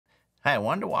Hi, I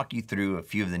wanted to walk you through a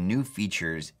few of the new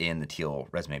features in the Teal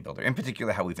Resume Builder, in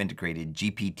particular how we've integrated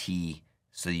GPT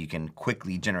so you can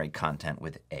quickly generate content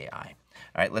with AI.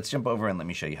 All right, let's jump over and let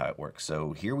me show you how it works.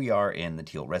 So here we are in the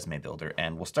Teal Resume Builder,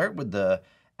 and we'll start with the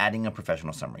adding a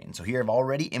professional summary. And so here I've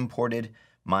already imported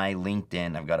my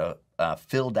LinkedIn. I've got a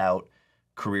filled out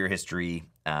career history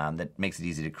that makes it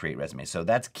easy to create resumes. So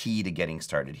that's key to getting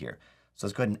started here. So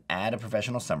let's go ahead and add a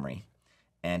professional summary.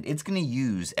 And it's going to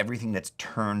use everything that's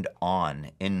turned on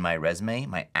in my resume,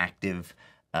 my active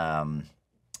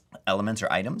elements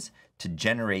or items, to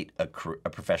generate a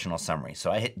professional summary.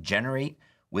 So I hit generate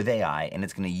with AI, and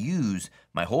it's going to use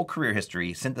my whole career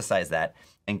history, synthesize that,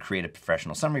 and create a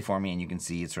professional summary for me. And you can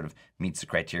see it sort of meets the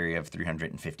criteria of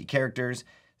 350 characters,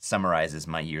 summarizes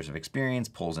my years of experience,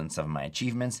 pulls in some of my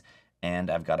achievements,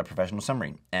 and I've got a professional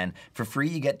summary. And for free,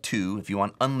 you get 2. If you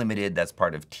want unlimited, that's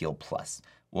part of Teal Plus.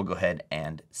 We'll go ahead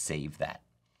and save that.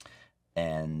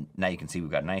 And now you can see we've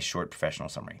got a nice short professional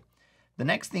summary. The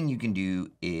next thing you can do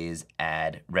is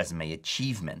add resume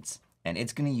achievements. And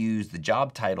it's going to use the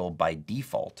job title by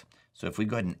default. So if we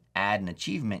go ahead and add an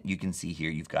achievement, you can see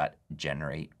here you've got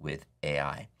generate with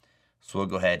AI. So we'll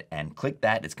go ahead and click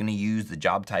that. It's going to use the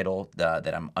job title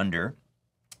that I'm under,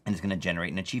 and it's going to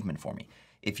generate an achievement for me.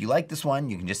 If you like this one,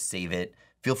 you can just save it.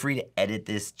 Feel free to edit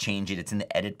this, change it. It's in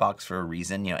the edit box for a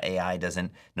reason. You know, AI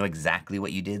doesn't know exactly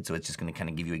what you did, so it's just going to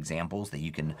kind of give you examples that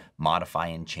you can modify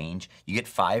and change. You get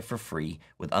 5 for free.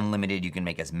 With unlimited, you can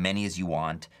make as many as you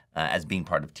want as being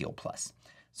part of Teal Plus.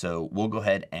 So we'll go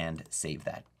ahead and save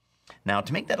that. Now,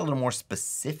 to make that a little more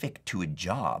specific to a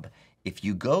job, if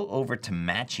you go over to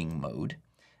matching mode,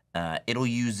 it'll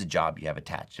use the job you have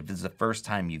attached. If this is the first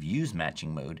time you've used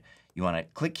matching mode, you want to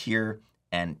click here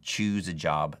and choose a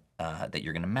job that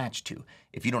you're going to match to.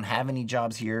 If you don't have any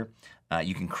jobs here,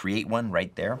 you can create one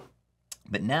right there.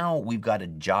 But now we've got a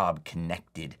job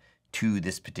connected to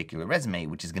this particular resume,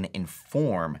 which is going to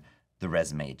inform the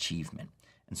resume achievement.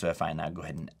 And so if I now go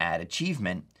ahead and add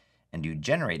achievement and do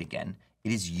generate again,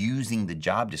 it is using the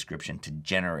job description to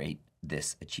generate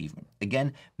this achievement.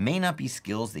 Again, may not be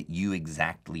skills that you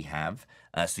exactly have,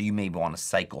 so you may want to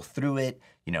cycle through it,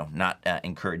 not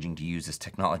encouraging to use this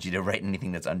technology to write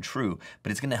anything that's untrue,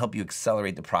 but it's going to help you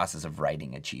accelerate the process of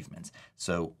writing achievements.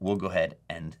 So we'll go ahead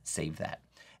and save that.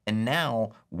 And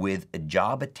now with a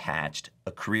job attached,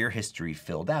 a career history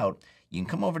filled out, you can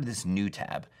come over to this new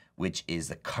tab, which is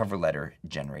the cover letter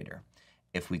generator.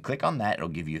 If we click on that, it'll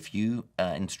give you a few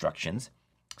instructions.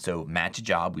 So match a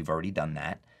job, we've already done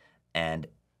that. And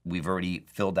we've already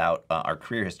filled out our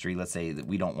career history. Let's say that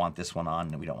we don't want this one on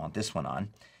and we don't want this one on.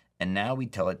 And now we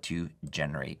tell it to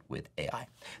generate with AI.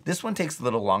 This one takes a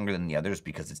little longer than the others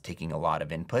because it's taking a lot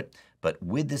of input. But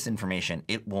with this information,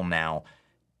 it will now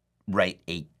write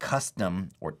a custom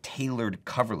or tailored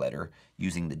cover letter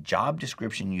using the job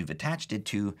description you've attached it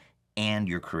to and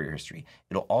your career history.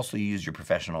 It'll also use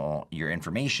your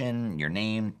information, your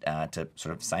name to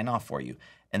sort of sign off for you.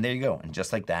 And there you go. And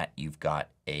just like that, you've got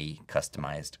a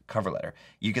customized cover letter.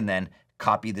 You can then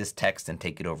copy this text and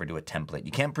take it over to a template.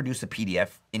 You can't produce a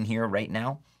PDF in here right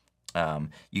now.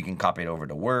 You can copy it over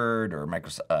to Word or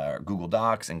Google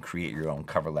Docs and create your own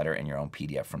cover letter and your own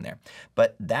PDF from there.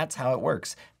 But that's how it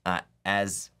works.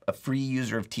 As a free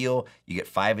user of Teal, you get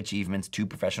 5 achievements, 2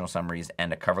 professional summaries,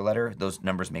 and a cover letter. Those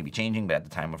numbers may be changing, but at the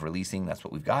time of releasing, that's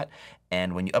what we've got.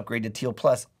 And when you upgrade to Teal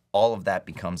Plus, all of that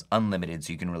becomes unlimited,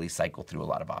 so you can really cycle through a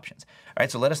lot of options. All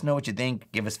right, so let us know what you think.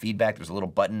 Give us feedback. There's a little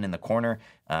button in the corner.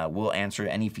 We'll answer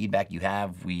any feedback you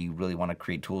have. We really want to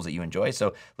create tools that you enjoy.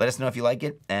 So let us know if you like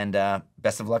it, and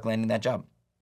best of luck landing that job.